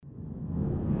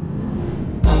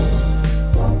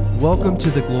Welcome to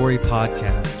the Glory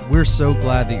Podcast. We're so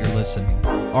glad that you're listening.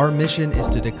 Our mission is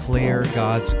to declare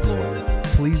God's glory.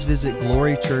 Please visit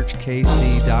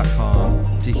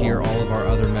glorychurchkc.com to hear all of our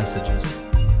other messages.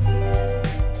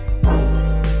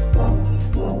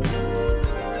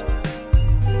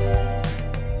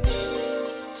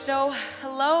 So,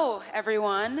 hello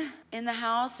everyone in the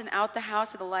house and out the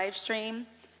house of the live stream.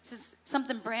 This is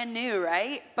something brand new,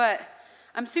 right? But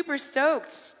I'm super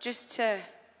stoked just to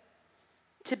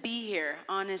be here,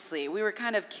 honestly. We were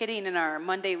kind of kidding in our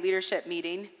Monday leadership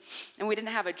meeting, and we didn't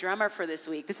have a drummer for this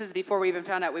week. This is before we even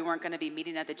found out we weren't going to be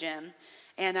meeting at the gym.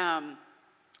 And,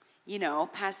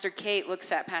 Pastor Kate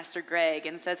looks at Pastor Greg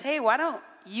and says, "Hey, why don't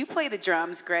you play the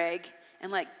drums, Greg?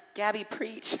 And Gabby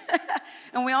preach."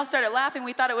 And we all started laughing.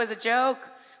 We thought it was a joke.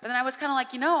 But then I was kind of like,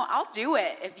 I'll do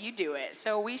it if you do it.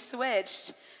 So we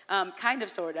switched, kind of,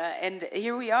 sort of, and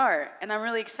here we are. And I'm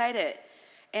really excited.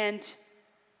 And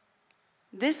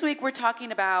this week we're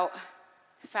talking about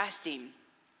fasting.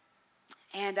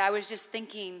 And I was just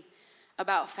thinking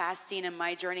about fasting and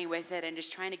my journey with it and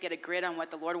just trying to get a grid on what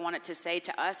the Lord wanted to say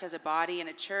to us as a body and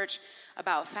a church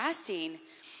about fasting.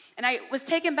 And I was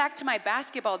taken back to my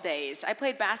basketball days. I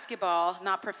played basketball,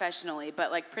 not professionally,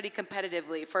 but pretty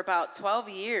competitively for about 12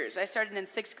 years. I started in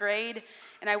 6th grade,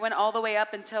 and I went all the way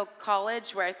up until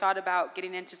college, where I thought about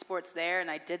getting into sports there, and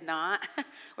I did not,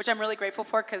 which I'm really grateful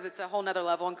for because it's a whole nother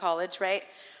level in college, right?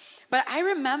 But I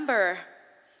remember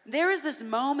there was this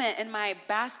moment in my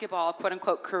basketball,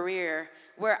 quote-unquote, career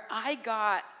where I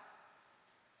got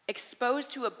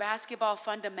exposed to a basketball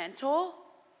fundamental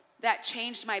that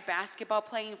changed my basketball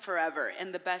playing forever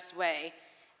in the best way.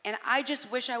 And I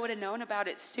just wish I would have known about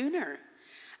it sooner.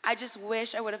 I just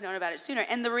wish I would have known about it sooner.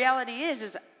 And the reality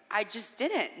is I just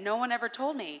didn't. No one ever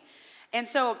told me. And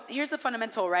so here's the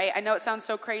fundamental, right? I know it sounds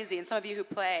so crazy, and some of you who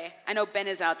play, I know Ben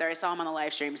is out there. I saw him on the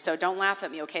live stream, so don't laugh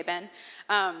at me, okay, Ben?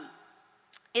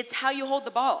 It's how you hold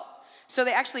the ball. So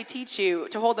they actually teach you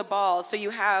to hold the ball, so you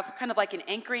have kind of like an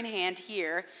anchoring hand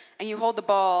here, and you hold the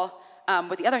ball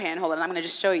with the other hand. Hold on, I'm going to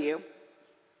just show you.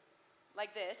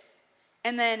 Like this.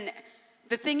 And then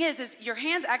the thing is your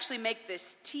hands actually make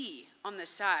this T on the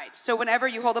side. So whenever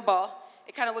you hold the ball,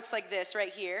 it kind of looks like this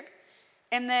right here.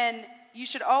 And then you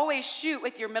should always shoot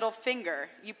with your middle finger.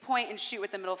 You point and shoot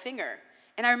with the middle finger.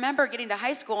 And I remember getting to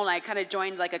high school, and I kind of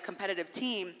joined a competitive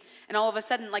team. And all of a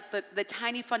sudden, the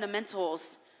tiny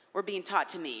fundamentals were being taught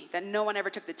to me that no one ever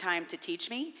took the time to teach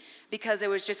me, because it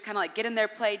was just kind of get in there,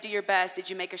 play, do your best. Did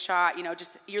you make a shot?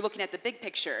 Just you're looking at the big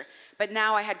picture. But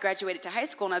now I had graduated to high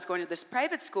school, and I was going to this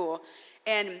private school,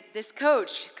 and this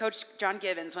Coach John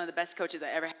Givens, one of the best coaches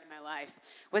I ever had in my life,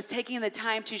 was taking the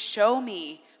time to show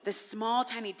me the small,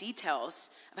 tiny details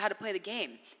of how to play the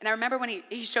game. And I remember when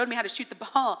he showed me how to shoot the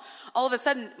ball, all of a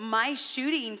sudden my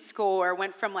shooting score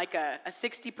went from a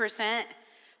 60%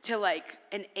 to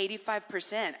an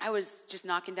 85%. I was just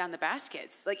knocking down the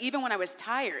baskets, even when I was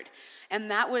tired. And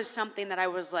that was something that I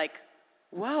was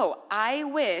whoa, I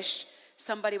wish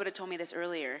somebody would have told me this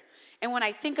earlier. And when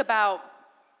I think about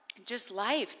just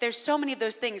life, there's so many of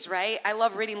those things, right? I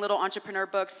love reading little entrepreneur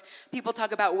books. People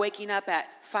talk about waking up at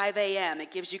 5 a.m. It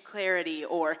gives you clarity,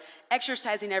 or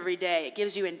exercising every day. It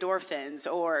gives you endorphins,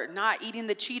 or not eating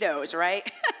the Cheetos, right?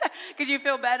 Because you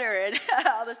feel better and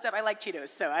all this stuff. I like Cheetos,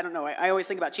 so I don't know. I always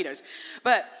think about Cheetos.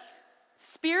 But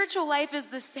spiritual life is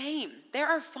the same. There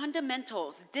are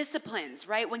fundamentals, disciplines,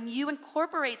 right? When you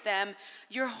incorporate them,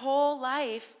 your whole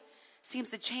life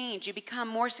seems to change. You become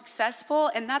more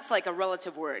successful, and that's a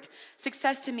relative word.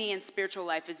 Success to me in spiritual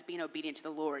life is being obedient to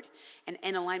the Lord and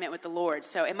in alignment with the Lord.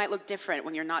 So it might look different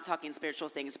when you're not talking spiritual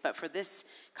things, but for this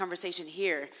conversation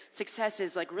here, success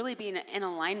is really being in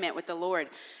alignment with the Lord.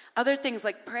 Other things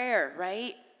like prayer,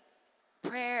 right?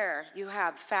 Prayer. You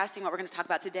have fasting, what we're going to talk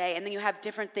about today, and then you have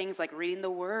different things like reading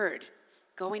the Word,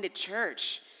 going to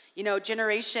church.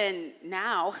 Generation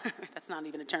now, that's not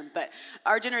even a term, but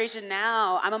our generation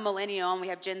now, I'm a millennial, and we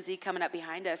have Gen Z coming up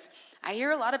behind us. I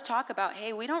hear a lot of talk about,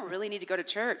 hey, we don't really need to go to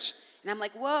church. And I'm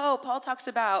like, whoa, Paul talks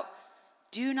about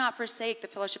do not forsake the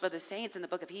fellowship of the saints in the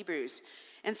book of Hebrews.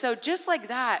 And so just like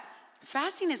that,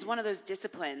 fasting is one of those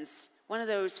disciplines, one of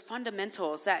those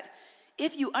fundamentals that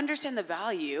if you understand the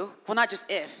value, well, not just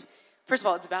if, first of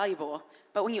all, it's valuable,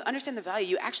 but when you understand the value,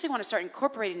 you actually want to start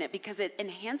incorporating it because it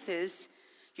enhances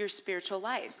your spiritual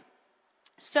life.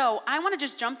 So I want to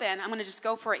just jump in. I'm going to just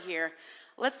go for it here.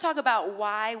 Let's talk about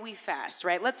why we fast,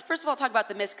 right? Let's first of all talk about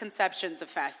the misconceptions of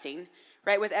fasting,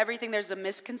 right? With everything, there's a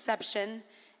misconception,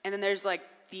 and then there's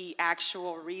the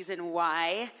actual reason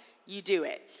why you do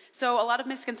it. So a lot of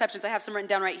misconceptions. I have some written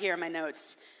down right here in my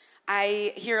notes.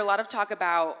 I hear a lot of talk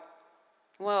about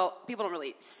Well, people don't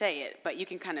really say it, but you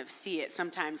can kind of see it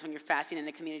sometimes when you're fasting in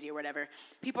the community or whatever.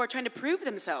 People are trying to prove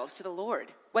themselves to the Lord,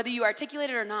 whether you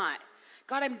articulate it or not.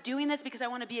 God, I'm doing this because I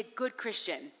want to be a good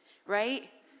Christian, right?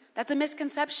 That's a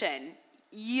misconception.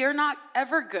 You're not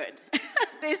ever good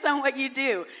based on what you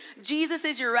do. Jesus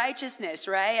is your righteousness,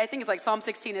 right? I think it's like Psalm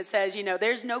 16, it says,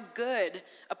 there's no good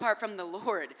apart from the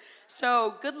Lord.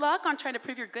 So good luck on trying to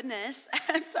prove your goodness.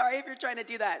 I'm sorry if you're trying to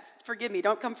do that. Forgive me.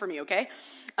 Don't come for me, okay?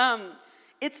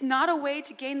 It's not a way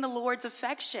to gain the Lord's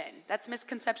affection. That's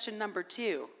misconception number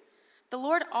 2. The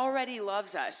Lord already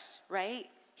loves us, right?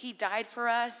 He died for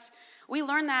us. We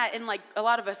learn that in like a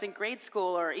lot of us in grade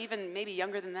school or even maybe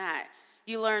younger than that.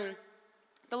 You learn,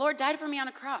 the Lord died for me on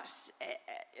a cross.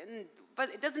 But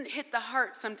it doesn't hit the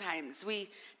heart sometimes. We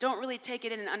don't really take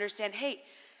it in and understand, hey,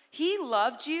 he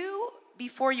loved you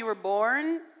before you were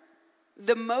born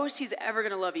the most he's ever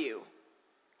going to love you.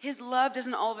 His love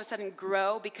doesn't all of a sudden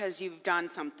grow because you've done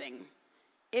something.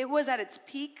 It was at its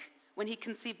peak when he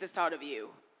conceived the thought of you,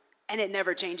 and it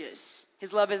never changes.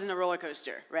 His love isn't a roller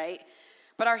coaster, right?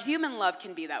 But our human love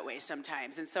can be that way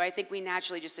sometimes, and so I think we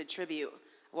naturally just attribute,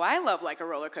 well, I love like a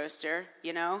roller coaster,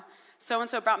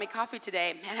 So-and-so brought me coffee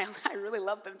today. Man, I really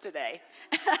love them today.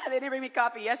 They didn't bring me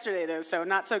coffee yesterday, though, so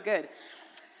not so good.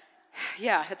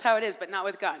 Yeah, that's how it is, but not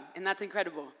with God, and that's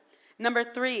incredible. Number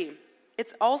 3,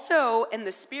 it's also in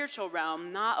the spiritual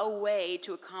realm, not a way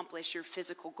to accomplish your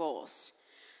physical goals.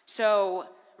 So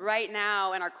right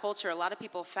now in our culture, a lot of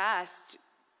people fast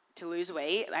to lose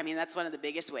weight. I mean, that's one of the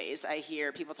biggest ways I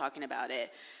hear people talking about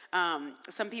it.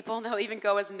 Some people, they'll even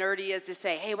go as nerdy as to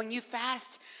say, hey, when you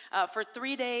fast for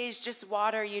 3 days, just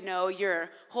water, your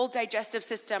whole digestive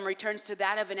system returns to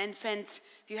that of an infant.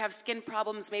 If you have skin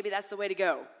problems, maybe that's the way to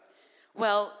go.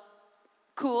 Well,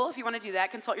 cool, if you want to do that,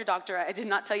 consult your doctor. I did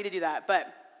not tell you to do that,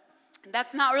 but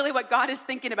that's not really what God is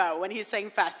thinking about when he's saying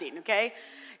fasting, okay?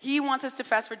 He wants us to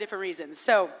fast for different reasons.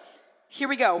 So here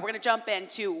we go. We're going to jump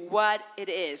into what it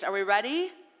is. Are we ready?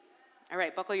 All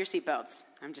right, buckle your seatbelts.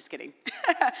 I'm just kidding.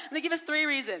 I'm going to give us 3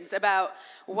 reasons about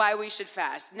why we should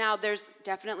fast. Now, there's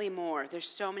definitely more. There's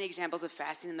so many examples of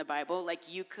fasting in the Bible.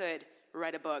 Like you could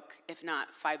write a book, if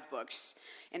not 5 books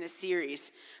in a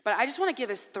series. But I just want to give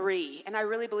us 3. And I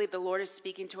really believe the Lord is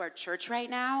speaking to our church right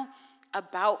now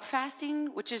about fasting,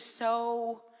 which is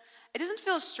it doesn't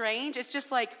feel strange. It's just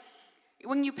like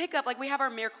when you pick up, like we have our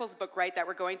Miracles book, right, that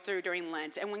we're going through during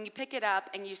Lent. And when you pick it up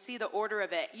and you see the order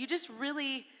of it, you just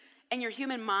really, in your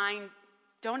human mind,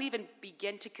 don't even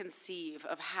begin to conceive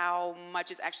of how much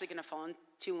is actually going to fall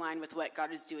into line with what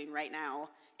God is doing right now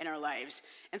in our lives.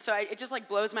 And so it just like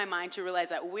blows my mind to realize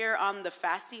that we're on the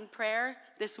fasting prayer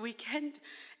this weekend,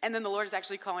 and then the Lord is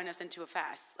actually calling us into a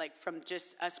fast, like from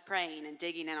just us praying and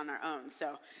digging in on our own.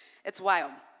 So it's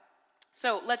wild.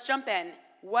 So let's jump in.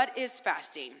 What is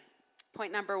fasting?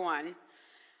 Point number 1.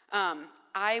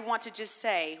 I want to just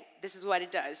say, this is what it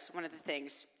does, one of the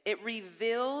things. It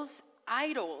reveals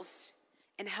idols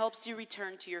and helps you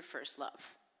return to your first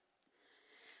love.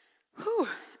 Whew.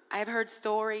 I've heard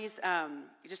stories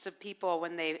just of people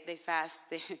when they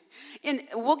fast. And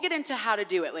we'll get into how to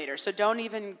do it later. So don't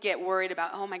even get worried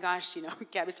about, oh my gosh,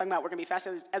 Gabby's talking about we're going to be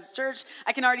fasting as a church.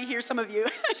 I can already hear some of you.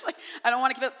 It's like, I don't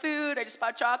want to give up food. I just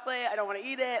bought chocolate. I don't want to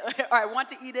eat it. Or I want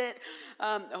to eat it.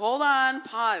 Hold on.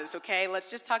 Pause, okay? Let's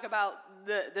just talk about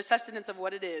the sustenance of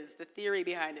what it is, the theory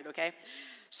behind it, okay?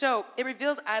 So it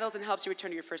reveals idols and helps you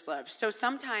return to your first love. So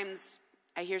sometimes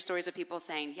I hear stories of people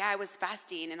saying, yeah, I was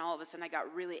fasting and all of a sudden I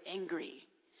got really angry.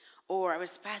 Or I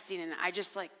was fasting and I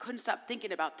just like couldn't stop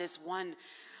thinking about this one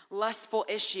lustful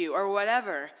issue or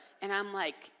whatever. And I'm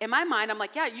like, in my mind, I'm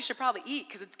like, yeah, you should probably eat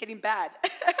because it's getting bad.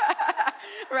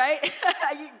 Right?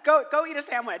 Go eat a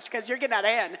sandwich because you're getting out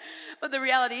of hand. But the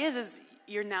reality is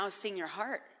you're now seeing your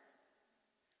heart.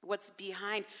 What's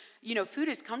behind, food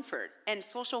is comfort. And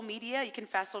social media, you can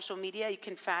fast social media. You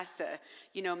can fast,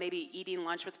 maybe eating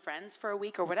lunch with friends for a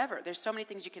week or whatever. There's so many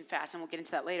things you can fast, and we'll get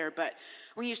into that later. But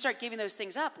when you start giving those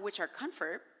things up, which are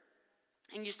comfort,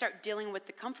 and you start dealing with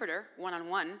the comforter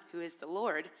one-on-one, who is the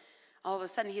Lord, all of a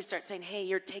sudden he starts saying, hey,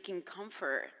 you're taking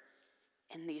comfort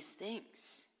in these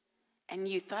things. And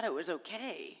you thought it was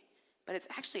okay, but it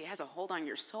has a hold on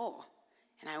your soul.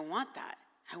 And I want that.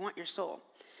 I want your soul.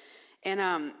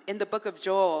 And in the book of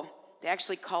Joel, they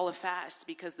actually call a fast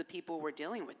because the people were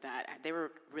dealing with that. They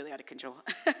were really out of control.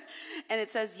 And it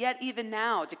says, yet even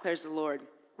now, declares the Lord,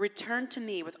 return to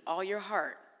me with all your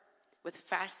heart, with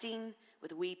fasting,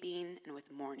 with weeping, and with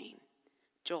mourning.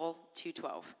 Joel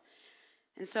 2:12.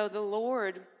 And so the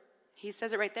Lord, he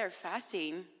says it right there,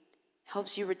 fasting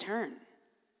helps you return.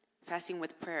 Fasting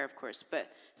with prayer, of course,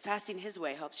 but fasting his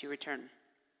way helps you return.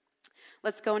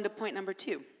 Let's go into point number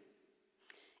 2.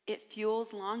 it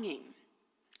fuels longing.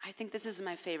 I think this is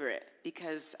my favorite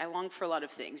because I long for a lot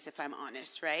of things, if I'm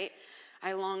honest, right?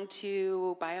 I long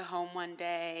to buy a home one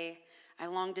day. I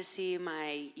long to see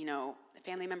my,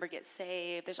 family member get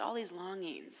saved. There's all these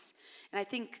longings. And I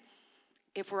think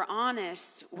if we're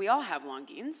honest, we all have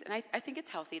longings. And I think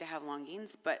it's healthy to have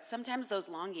longings. But sometimes those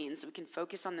longings, we can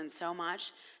focus on them so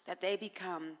much that they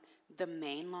become the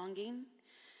main longing,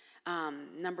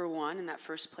 number one in that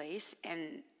first place.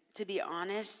 And to be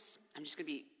honest, I'm just going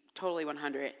to be totally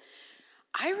 100.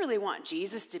 I really want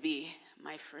Jesus to be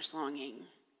my first longing.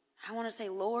 I want to say,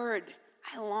 Lord,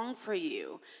 I long for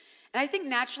you. And I think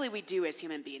naturally we do as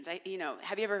human beings. Have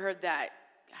you ever heard that?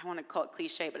 I want to call it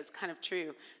cliche, but it's kind of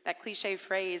true. That cliche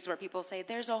phrase where people say,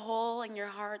 there's a hole in your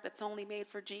heart that's only made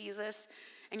for Jesus.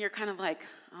 And you're kind of like,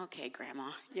 okay,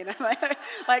 Grandma,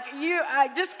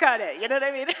 just cut it, you know what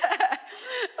I mean?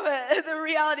 But the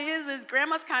reality is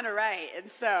Grandma's kind of right.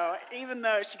 And so even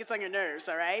though she gets on your nerves,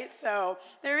 all right? So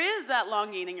there is that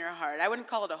longing in your heart. I wouldn't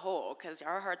call it a hole because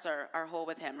our hearts are whole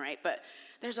with him, right? But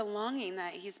there's a longing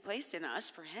that he's placed in us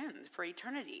for him, for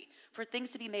eternity, for things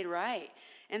to be made right.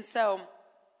 And so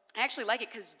I actually like it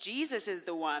because Jesus is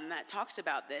the one that talks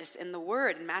about this in the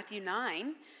Word in Matthew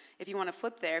 9. If you want to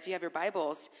flip there, if you have your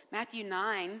Bibles, Matthew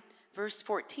 9, verse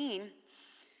 14,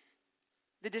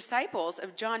 the disciples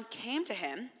of John came to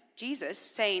him, Jesus,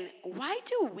 saying, why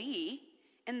do we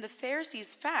and the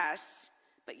Pharisees fast,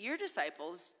 but your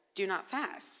disciples do not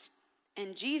fast?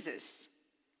 And Jesus,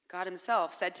 God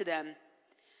himself, said to them,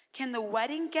 can the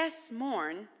wedding guests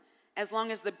mourn as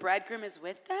long as the bridegroom is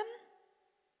with them?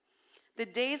 The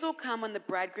days will come when the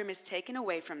bridegroom is taken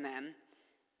away from them,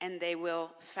 and they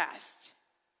will fast.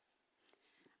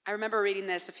 I remember reading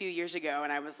this a few years ago,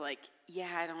 and I was like, yeah,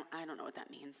 I don't know what that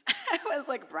means. I was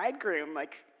like, bridegroom,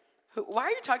 why are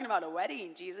you talking about a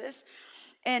wedding, Jesus?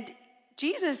 And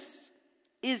Jesus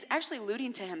is actually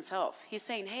alluding to himself. He's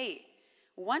saying, hey,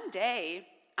 one day,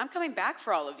 I'm coming back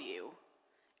for all of you.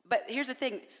 But here's the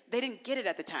thing, they didn't get it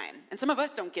at the time. And some of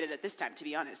us don't get it at this time, to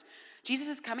be honest. Jesus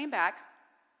is coming back.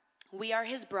 We are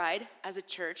his bride as a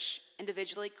church,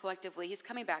 individually, collectively. He's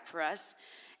coming back for us.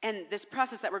 And this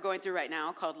process that we're going through right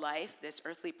now called life, this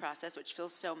earthly process, which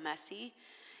feels so messy,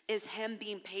 is him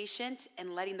being patient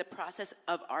and letting the process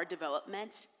of our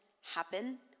development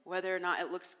happen, whether or not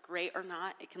it looks great or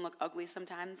not. It can look ugly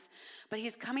sometimes. But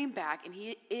he's coming back, and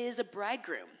he is a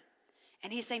bridegroom.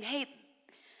 And he's saying, hey,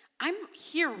 I'm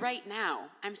here right now.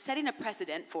 I'm setting a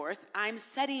precedent forth. I'm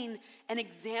setting an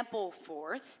example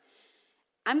forth.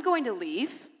 I'm going to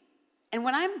leave. And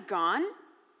when I'm gone,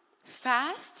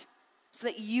 fast so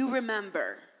that you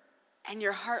remember and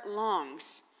your heart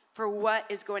longs for what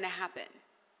is going to happen.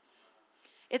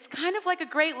 It's kind of like a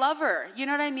great lover. You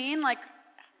know what I mean?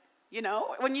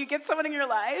 When you get someone in your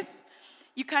life,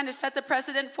 you kind of set the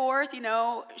precedent forth.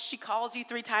 She calls you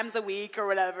 3 times a week or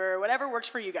whatever works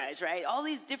for you guys, right? All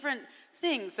these different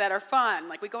things that are fun.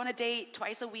 Like we go on a date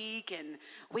twice a week and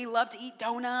we love to eat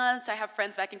donuts. I have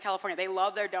friends back in California. They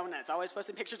love their donuts. Always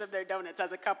posting pictures of their donuts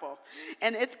as a couple.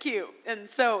 And it's cute. And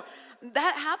so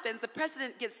that happens. The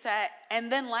precedent gets set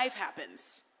and then life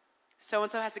happens.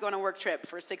 So-and-so has to go on a work trip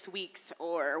for 6 weeks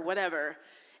or whatever.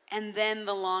 And then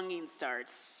the longing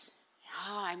starts.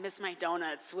 Oh, I miss my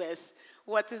donuts with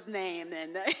what's his name?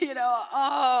 And,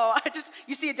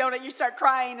 you see a donut, you start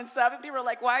crying and stuff. And people are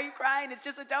like, why are you crying? It's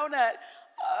just a donut.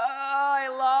 Oh, I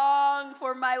long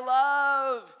for my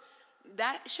love.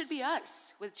 That should be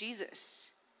us with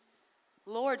Jesus.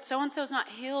 Lord, so-and-so's not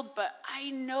healed, but I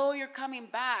know you're coming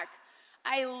back.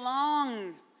 I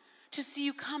long to see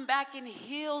you come back and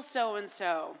heal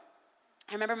so-and-so.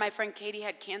 I remember my friend Katie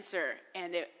had cancer,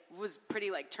 and it was pretty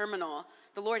terminal.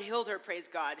 The Lord healed her, praise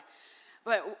God.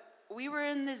 But we were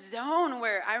in this zone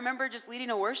where I remember just leading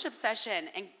a worship session,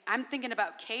 and I'm thinking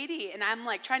about Katie, and I'm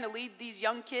trying to lead these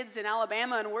young kids in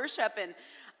Alabama in worship, and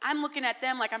I'm looking at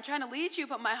them I'm trying to lead you,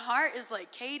 but my heart is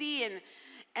like Katie,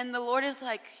 and the Lord is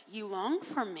like, you long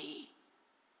for me.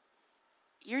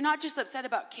 You're not just upset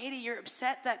about Katie, you're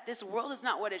upset that this world is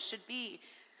not what it should be.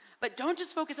 But don't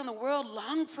just focus on the world,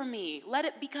 long for me. Let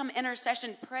it become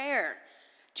intercession prayer.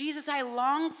 Jesus, I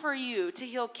long for you to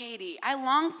heal Katie. I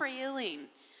long for healing.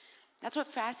 That's what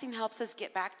fasting helps us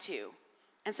get back to.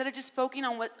 Instead of just focusing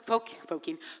on what's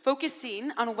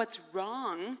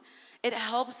wrong, it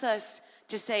helps us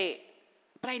to say,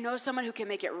 but I know someone who can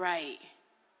make it right.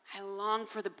 I long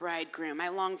for the bridegroom. I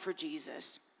long for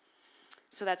Jesus.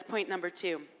 So that's point number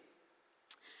 2.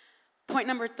 Point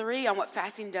number 3 on what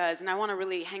fasting does, and I want to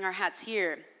really hang our hats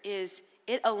here, is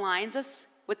it aligns us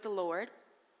with the Lord,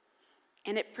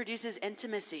 and it produces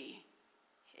intimacy.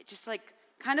 It just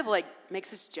kind of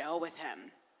makes us gel with him.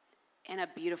 in a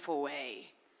beautiful way.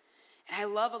 And I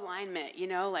love alignment,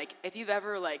 like if you've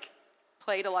ever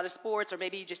played a lot of sports, or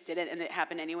maybe you just didn't and it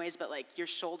happened anyways, but your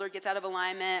shoulder gets out of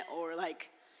alignment, or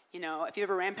if you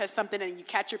ever ran past something and you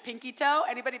catch your pinky toe,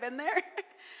 anybody been there?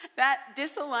 That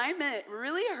disalignment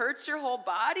really hurts your whole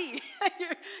body.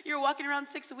 You're walking around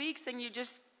 6 weeks and you're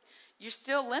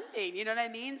still limping, you know what I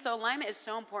mean? So alignment is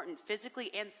so important physically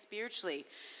and spiritually.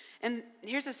 And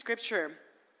here's a scripture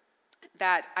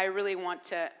that I really want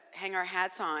to hang our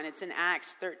hats on. It's in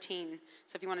Acts 13.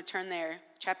 So if you want to turn there,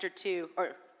 chapter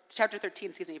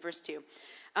 13, verse 2.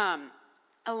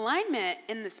 Alignment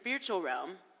in the spiritual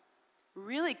realm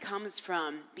really comes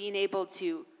from being able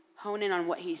to hone in on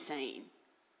what he's saying.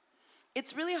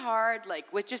 It's really hard,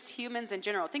 with just humans in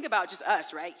general. Think about just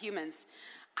us, right? Humans.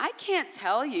 I can't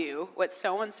tell you what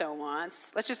so-and-so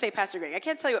wants. Let's just say Pastor Greg. I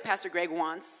can't tell you what Pastor Greg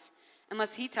wants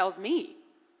unless he tells me.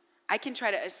 I can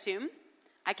try to assume.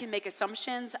 I can make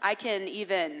assumptions. I can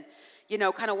even,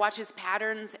 kind of watch his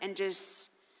patterns and just,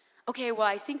 okay, well,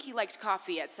 I think he likes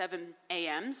coffee at 7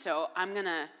 a.m., so I'm going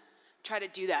to try to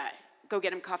do that. Go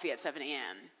get him coffee at 7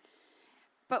 a.m.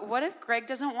 But what if Greg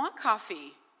doesn't want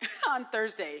coffee on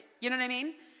Thursday? You know what I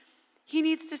mean? He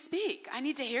needs to speak. I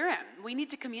need to hear him. We need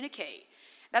to communicate.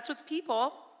 That's with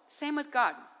people. Same with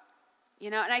God.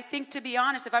 And I think, to be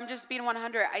honest, if I'm just being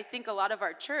 100, I think a lot of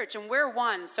our church, and we're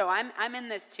one, so I'm in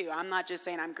this too. I'm not just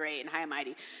saying I'm great and high and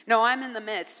mighty. No, I'm in the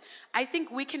midst. I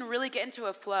think we can really get into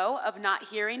a flow of not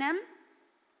hearing him.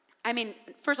 I mean,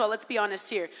 first of all, let's be honest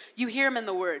here. You hear him in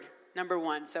the word, number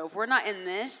one. So if we're not in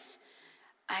this,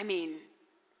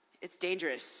 it's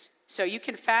dangerous. So you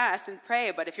can fast and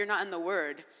pray, but if you're not in the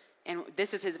word, and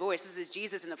this is his voice, this is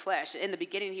Jesus in the flesh. In the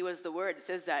beginning, he was the word. It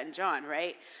says that in John,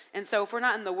 right? And so if we're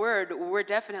not in the word, we're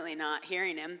definitely not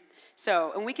hearing him.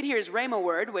 So, and we can hear his rhema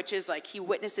word, which is he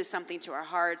witnesses something to our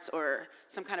hearts or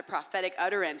some kind of prophetic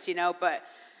utterance, but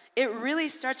it really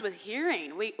starts with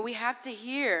hearing. We have to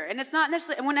hear. And it's not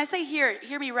necessarily, and when I say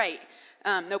hear me right,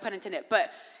 no pun intended,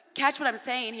 but catch what I'm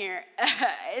saying here.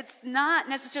 It's not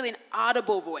necessarily an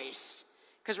audible voice.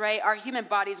 Because, right, our human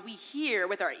bodies, we hear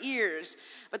with our ears.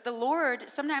 But the Lord,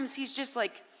 sometimes he's just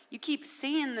you keep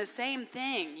seeing the same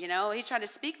thing, He's trying to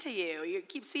speak to you. You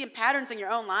keep seeing patterns in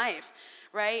your own life,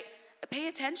 right? Pay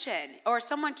attention. Or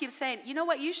someone keeps saying, you know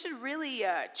what, you should really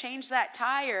change that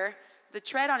tire. The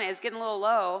tread on it is getting a little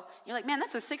low. You're like, man,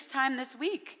 that's the 6th time this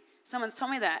week someone's told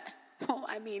me that. Well,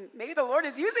 maybe the Lord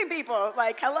is using people.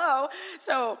 Hello.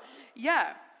 So,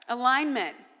 yeah,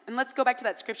 alignment. And let's go back to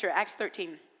that scripture, Acts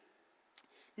 13.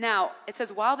 Now, it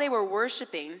says, while they were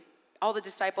worshiping, all the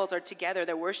disciples are together,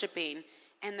 they're worshiping,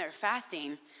 and they're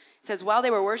fasting. It says, while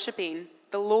they were worshiping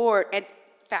the Lord and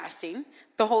fasting,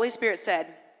 the Holy Spirit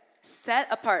said, set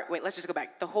apart. Wait, let's just go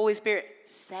back. The Holy Spirit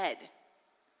said.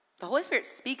 The Holy Spirit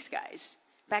speaks, guys.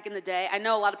 Back in the day, I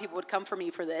know a lot of people would come for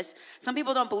me for this. Some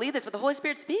people don't believe this, but the Holy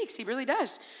Spirit speaks. He really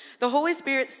does. The Holy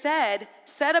Spirit said,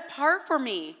 set apart for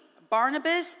me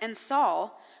Barnabas and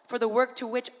Saul for the work to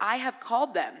which I have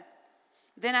called them.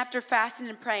 Then after fasting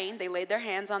and praying, they laid their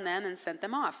hands on them and sent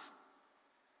them off.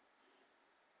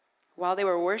 While they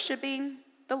were worshiping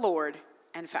the Lord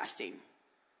and fasting.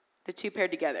 The two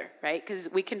paired together, right? Because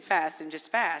we can fast and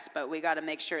just fast, but we got to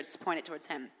make sure it's pointed towards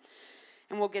him.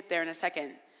 And we'll get there in a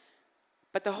second.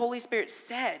 But the Holy Spirit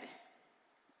said,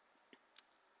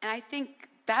 and I think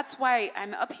that's why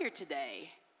I'm up here today.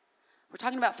 We're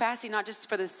talking about fasting not just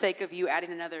for the sake of you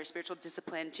adding another spiritual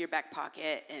discipline to your back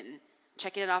pocket and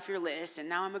checking it off your list, and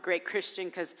now I'm a great Christian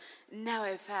because now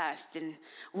I fast. And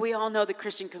we all know the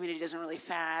Christian community doesn't really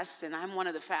fast, and I'm one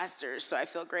of the fasters, so I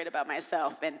feel great about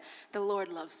myself, and the Lord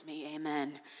loves me,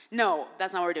 amen. No,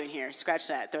 that's not what we're doing here. Scratch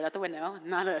that. Throw it out the window.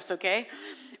 Not us, okay?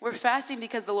 We're fasting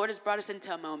because the Lord has brought us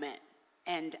into a moment.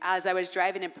 And as I was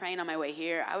driving and praying on my way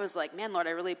here, I was like, man, Lord,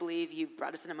 I really believe you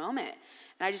brought us in a moment.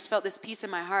 And I just felt this peace in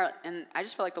my heart, and I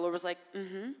just felt like the Lord was like,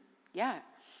 yeah,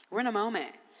 we're in a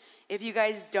moment. If you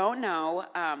guys don't know,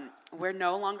 we're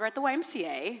no longer at the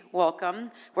YMCA.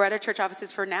 Welcome. We're at our church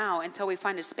offices for now until we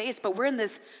find a space. But we're in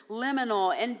this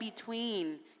liminal,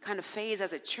 in-between kind of phase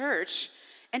as a church.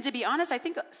 And to be honest, I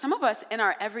think some of us in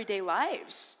our everyday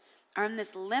lives are in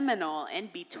this liminal,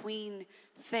 in-between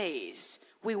phase.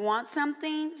 We want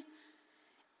something,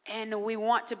 and we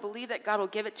want to believe that God will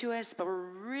give it to us, but we're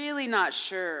really not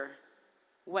sure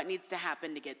what needs to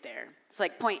happen to get there. It's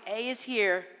like point A is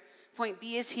here. Point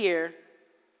B is here.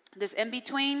 This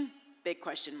in-between, big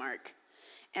question mark.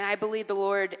 And I believe the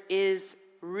Lord is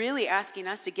really asking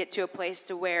us to get to a place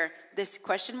to where this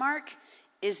question mark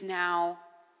is now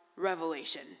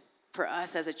revelation for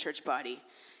us as a church body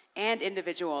and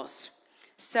individuals.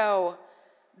 So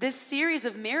this series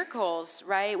of miracles,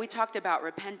 right? We talked about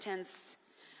repentance,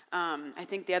 I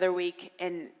think the other week,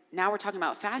 and now we're talking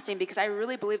about fasting because I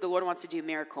really believe the Lord wants to do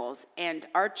miracles. And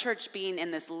our church being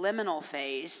in this liminal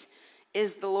phase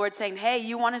is the Lord saying, hey,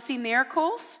 you want to see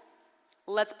miracles?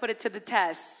 Let's put it to the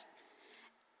test.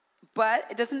 But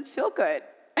it doesn't feel good.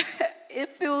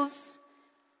 It feels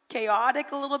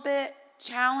chaotic a little bit,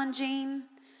 challenging,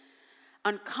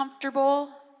 uncomfortable.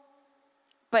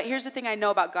 But here's the thing I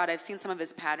know about God. I've seen some of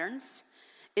his patterns,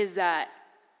 is that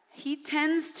he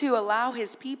tends to allow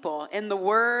his people. In the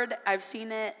word, I've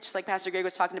seen it, just like Pastor Greg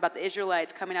was talking about the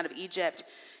Israelites coming out of Egypt.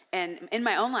 And in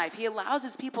my own life, he allows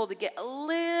his people to get a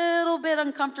little bit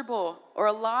uncomfortable or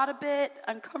a lot of bit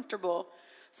uncomfortable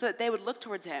so that they would look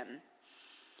towards him.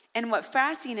 And what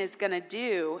fasting is going to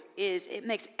do is it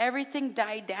makes everything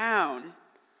die down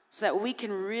so that we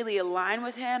can really align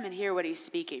with him and hear what he's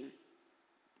speaking.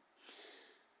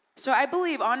 So I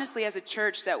believe, honestly, as a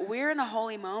church, that we're in a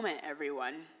holy moment,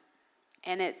 everyone.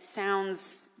 And it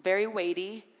sounds very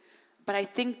weighty, but I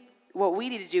think what we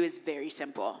need to do is very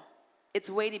simple. It's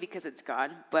weighty because it's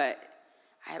God, but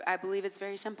I believe it's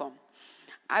very simple.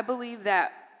 I believe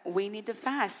that we need to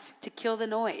fast to kill the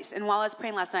noise. And while I was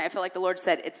praying last night, I felt like the Lord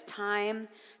said, it's time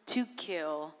to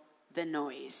kill the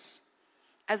noise.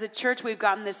 As a church, we've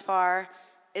gotten this far.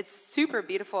 It's super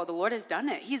beautiful. The Lord has done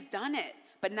it. He's done it.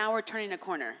 But now we're turning a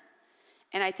corner.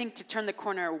 And I think to turn the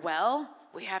corner well,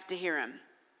 we have to hear him.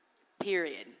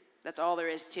 Period. That's all there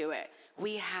is to it.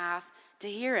 We have to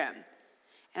hear him.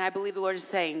 And I believe the Lord is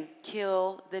saying,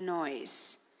 kill the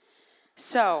noise.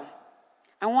 So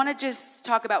I want to just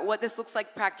talk about what this looks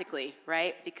like practically,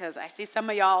 right? Because I see some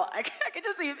of y'all, I can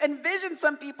just envision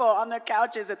some people on their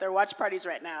couches at their watch parties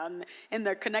right now and in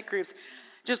their connect groups,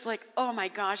 just like, oh my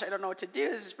gosh, I don't know what to do.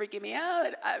 This is freaking me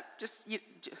out. Just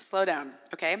slow down,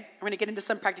 okay? We're going to get into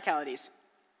some practicalities.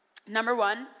 Number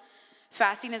one,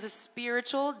 fasting is a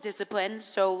spiritual discipline,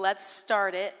 so let's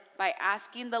start it by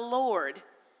asking the Lord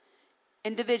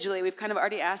individually. We've kind of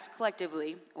already asked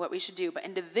collectively what we should do, but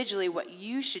individually what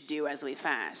you should do as we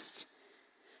fast.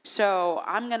 So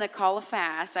I'm going to call a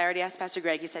fast. I already asked Pastor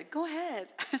Greg. He said, go ahead.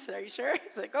 I said, are you sure?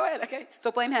 He said, go ahead. Okay.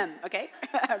 So blame him. Okay.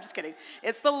 I'm just kidding.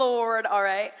 It's the Lord. All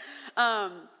right.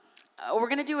 We're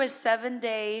going to do a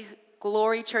 7-day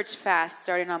Glory Church fast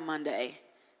starting on Monday.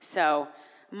 So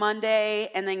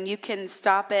Monday, and then you can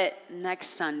stop it next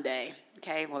Sunday.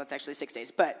 Okay. Well, that's actually 6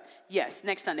 days, but yes,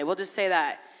 next Sunday. We'll just say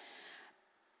that.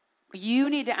 You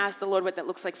need to ask the Lord what that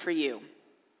looks like for you.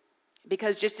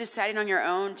 Because just deciding on your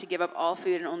own to give up all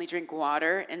food and only drink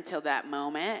water until that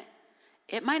moment,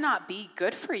 it might not be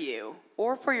good for you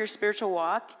or for your spiritual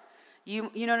walk. You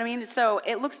know what I mean? So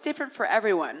it looks different for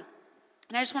everyone.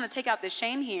 And I just want to take out the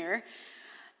shame here.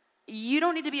 You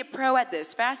don't need to be a pro at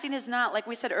this. Fasting is not, like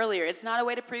we said earlier, it's not a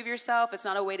way to prove yourself. It's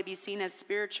not a way to be seen as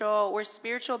spiritual. We're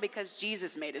spiritual because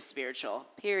Jesus made us spiritual,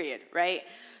 period, right?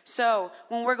 So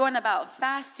when we're going about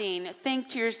fasting, think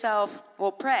to yourself,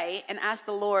 well, pray and ask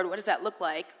the Lord, what does that look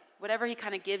like? Whatever he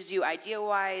kind of gives you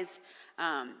idea-wise,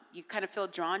 you kind of feel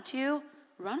drawn to,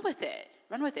 run with it.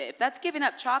 Run with it. If that's giving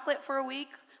up chocolate for a week,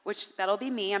 which that'll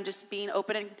be me. I'm just being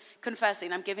open and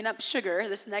confessing. I'm giving up sugar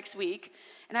this next week.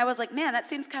 And I was like, man, that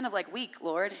seems kind of like weak,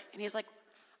 Lord. And he's like,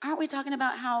 aren't we talking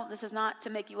about how this is not to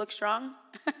make you look strong?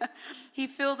 He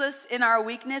feels us in our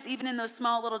weakness, even in those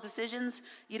small little decisions.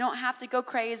 You don't have to go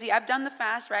crazy. I've done the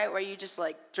fast, right, where you just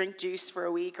like drink juice for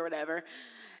a week or whatever.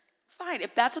 Fine.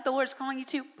 If that's what the Lord's calling you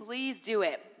to, please do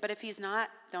it. But if he's not,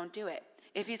 don't do it.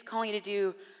 If he's calling you to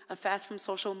do a fast from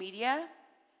social media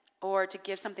or to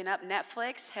give something up,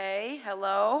 Netflix, hey,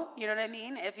 hello, you know what I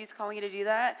mean? If he's calling you to do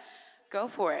that, go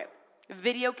for it.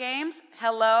 Video games,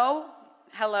 hello,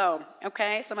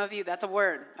 okay? Some of you, that's a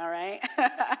word, all right?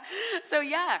 So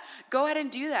yeah, go ahead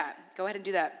and do that.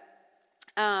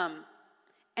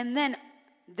 And then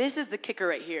this is the kicker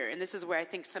right here, and this is where I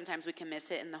think sometimes we can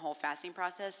miss it in the whole fasting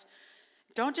process.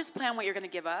 Don't just plan what you're going to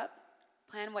give up.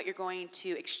 Plan what you're going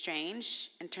to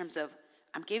exchange in terms of,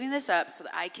 I'm giving this up so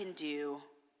that I can do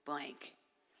blank.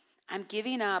 I'm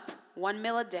giving up 1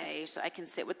 meal a day so I can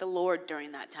sit with the Lord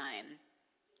during that time.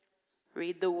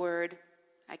 Read the word.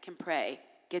 I can pray.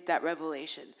 Get that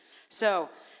revelation. So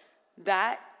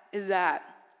that is that.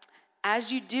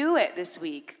 As you do it this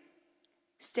week,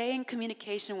 stay in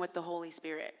communication with the Holy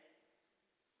Spirit.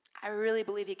 I really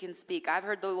believe he can speak. I've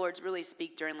heard the Lord really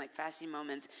speak during like fasting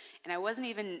moments. And I wasn't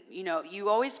even, you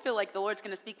always feel like the Lord's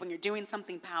going to speak when you're doing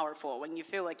something powerful, when you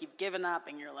feel like you've given up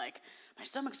and you're like, my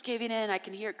stomach's caving in, I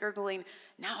can hear it gurgling.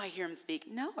 Now I hear him speak.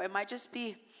 No, it might just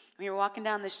be when you're walking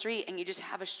down the street and you just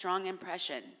have a strong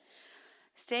impression.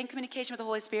 Stay in communication with the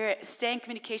Holy Spirit. Stay in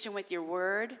communication with your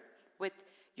word, with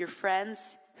your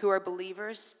friends, who are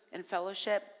believers in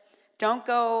fellowship, don't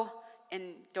go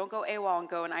AWOL and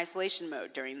go in isolation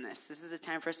mode during this. This is a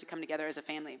time for us to come together as a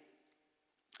family.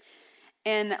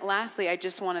 And lastly, I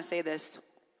just want to say this.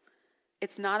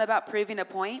 It's not about proving a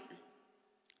point,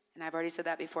 and I've already said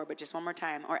that before, but just one more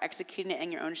time, or executing it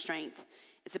in your own strength.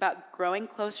 It's about growing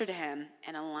closer to him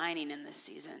and aligning in this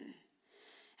season.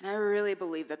 And I really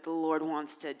believe that the Lord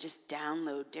wants to just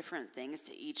download different things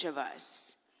to each of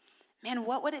us. Man,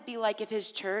 what would it be like if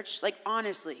his church, like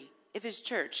honestly, if his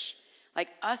church, like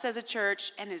us as a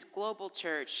church and his global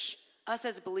church, us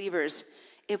as believers,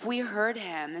 if we heard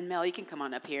him, and Mel, you can come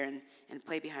on up here and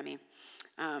play behind me.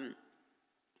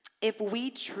 If we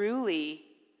truly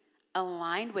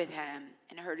aligned with him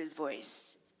and heard his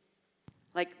voice,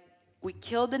 like we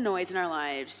killed the noise in our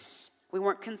lives. We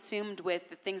weren't consumed with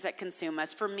the things that consume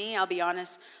us. For me, I'll be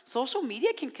honest, social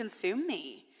media can consume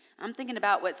me. I'm thinking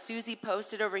about what Susie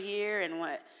posted over here and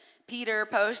what Peter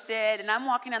posted, and I'm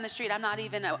walking down the street, I'm not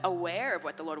even aware of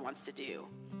what the Lord wants to do.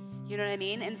 You know what I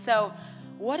mean? And so,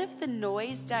 what if the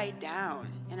noise died down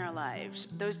in our lives,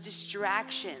 those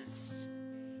distractions,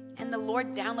 and the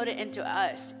Lord downloaded into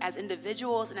us as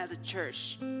individuals and as a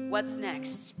church what's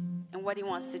next and what he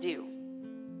wants to do?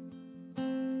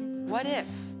 What if?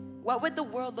 What would the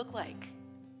world look like?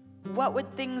 What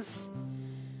would things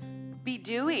be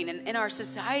doing in our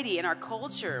society, in our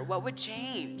culture? What would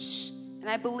change? And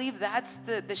I believe that's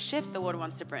the shift the Lord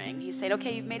wants to bring. He's saying,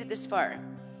 okay, you've made it this far.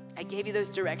 I gave you those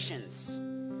directions.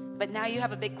 But now you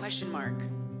have a big question mark.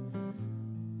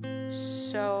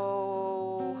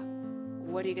 So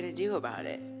what are you going to do about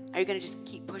it? Are you going to just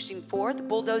keep pushing forth,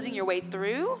 bulldozing your way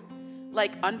through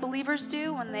like unbelievers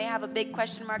do when they have a big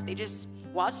question mark? I'll just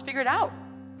figure it out.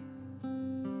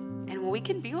 And we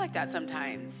can be like that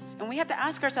sometimes. And we have to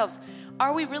ask ourselves,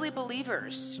 are we really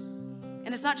believers? And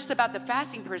it's not just about the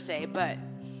fasting per se, but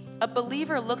a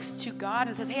believer looks to God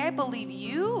and says, hey, I believe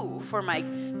you for my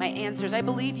answers. I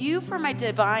believe you for my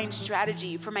divine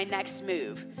strategy, for my next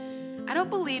move. I don't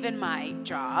believe in my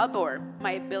job or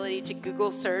my ability to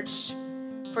Google search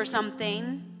for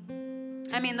something.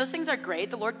 I mean, those things are great.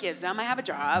 The Lord gives them. I have a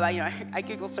job. I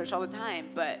Google search all the time.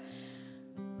 But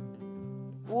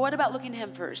what about looking to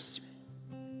him first?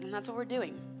 And that's what we're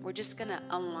doing. We're just going to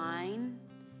align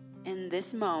in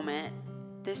this moment,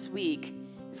 this week,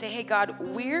 and say, hey, God,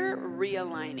 we're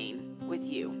realigning with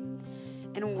you.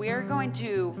 And we're going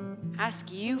to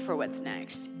ask you for what's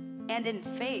next. And in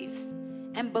faith,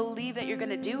 and believe that you're going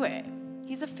to do it.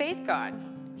 He's a faith God.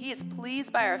 He is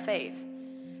pleased by our faith.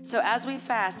 So as we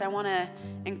fast, I want to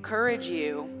encourage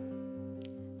you,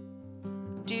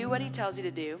 do what he tells you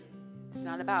to do. It's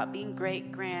not about being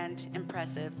great, grand,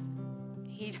 impressive.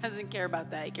 He doesn't care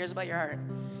about that. He cares about your heart.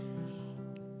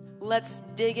 Let's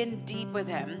dig in deep with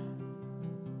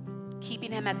him,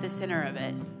 keeping him at the center of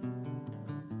it.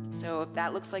 So if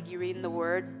that looks like you reading the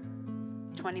word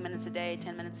 20 minutes a day,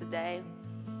 10 minutes a day,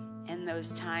 in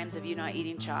those times of you not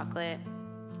eating chocolate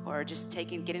or just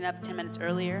getting up 10 minutes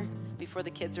earlier before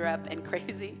the kids are up and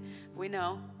crazy, we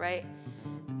know, right?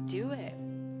 Do it.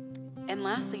 And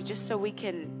lastly, just so we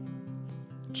can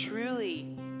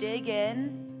truly dig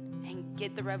in and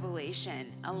get the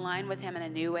revelation, align with him in a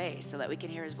new way so that we can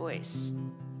hear his voice.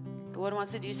 The Lord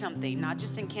wants to do something, not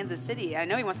just in Kansas City. I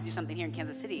know he wants to do something here in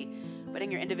Kansas City, but in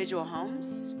your individual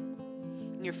homes,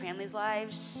 in your family's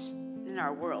lives, in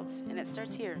our world. And it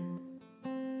starts here.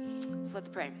 So let's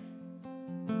pray.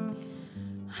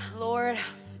 Lord,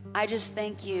 I just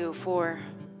thank you for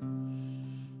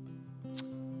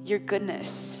your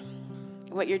goodness,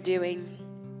 what you're doing,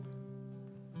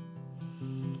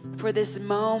 for this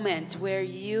moment where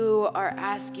you are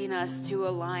asking us to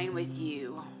align with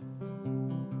you.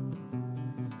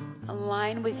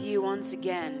 Align with you once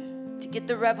again to get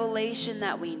the revelation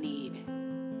that we need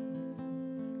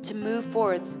to move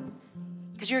forward.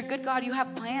 Because you're a good God, you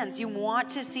have plans. You want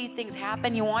to see things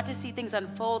happen. You want to see things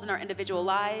unfold in our individual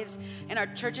lives, in our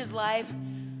church's life.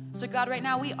 So God, right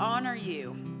now we honor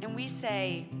you and we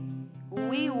say,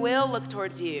 we will look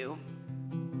towards you.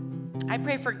 I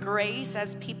pray for grace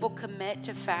as people commit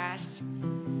to fast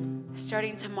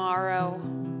starting tomorrow.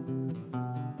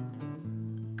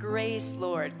 Grace,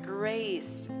 Lord,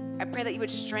 grace. I pray that you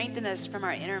would strengthen us from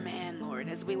our inner man, Lord,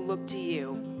 as we look to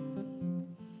you.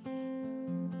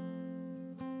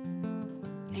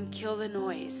 And kill the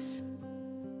noise.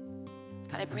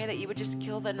 God, I pray that you would just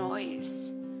kill the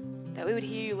noise, that we would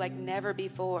hear you like never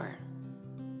before.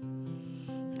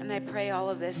 And I pray all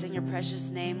of this in your precious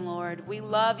name, Lord. We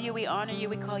love you, we honor you,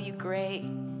 we call you great,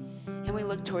 and we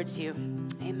look towards you.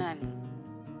 Amen.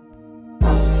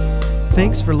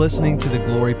 Thanks for listening to the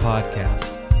Glory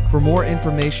Podcast. For more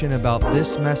information about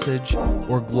this message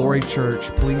or Glory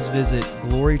Church, please visit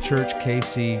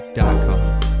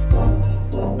glorychurchkc.com.